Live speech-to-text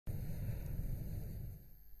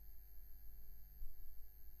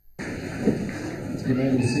You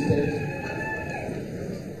may be seated.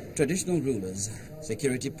 Traditional rulers,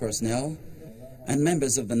 security personnel, and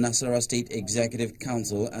members of the Nasarawa State Executive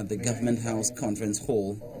Council at the Government House Conference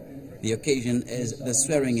Hall. The occasion is the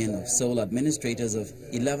swearing-in of sole administrators of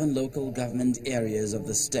 11 local government areas of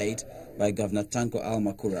the state by Governor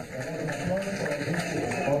al-Makura.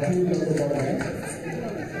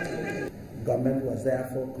 Government was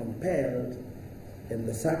therefore compelled in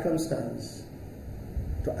the circumstance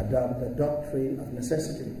to adopt the doctrine of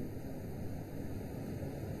necessity,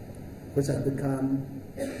 which has become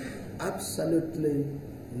absolutely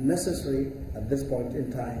necessary at this point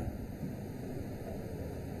in time,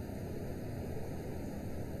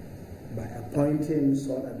 by appointing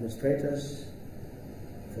sole administrators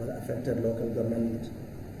for the affected local government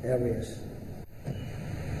areas.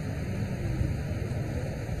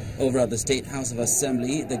 Over at the State House of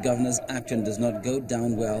Assembly, the governor's action does not go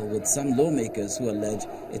down well with some lawmakers who allege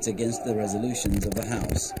it's against the resolutions of the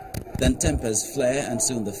House. Then tempers flare and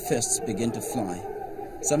soon the fists begin to fly.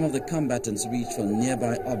 Some of the combatants reach for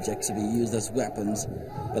nearby objects to be used as weapons,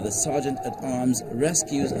 but the sergeant-at-arms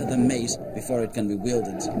rescues the mace before it can be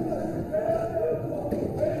wielded.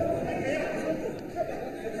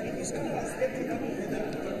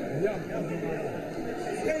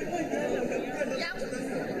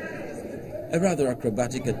 A rather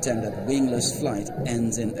acrobatic attempt at wingless flight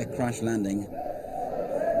ends in a crash landing.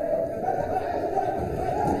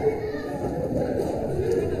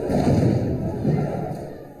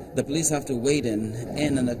 The police have to wade in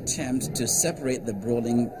an attempt to separate the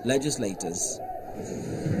brawling legislators.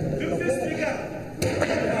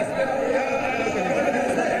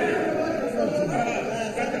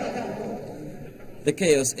 The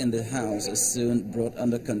chaos in the House is soon brought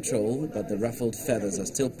under control, but the ruffled feathers are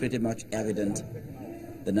still pretty much evident.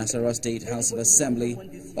 The Nasarawa State House of Assembly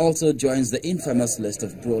also joins the infamous list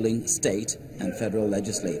of brawling state and federal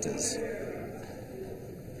legislators.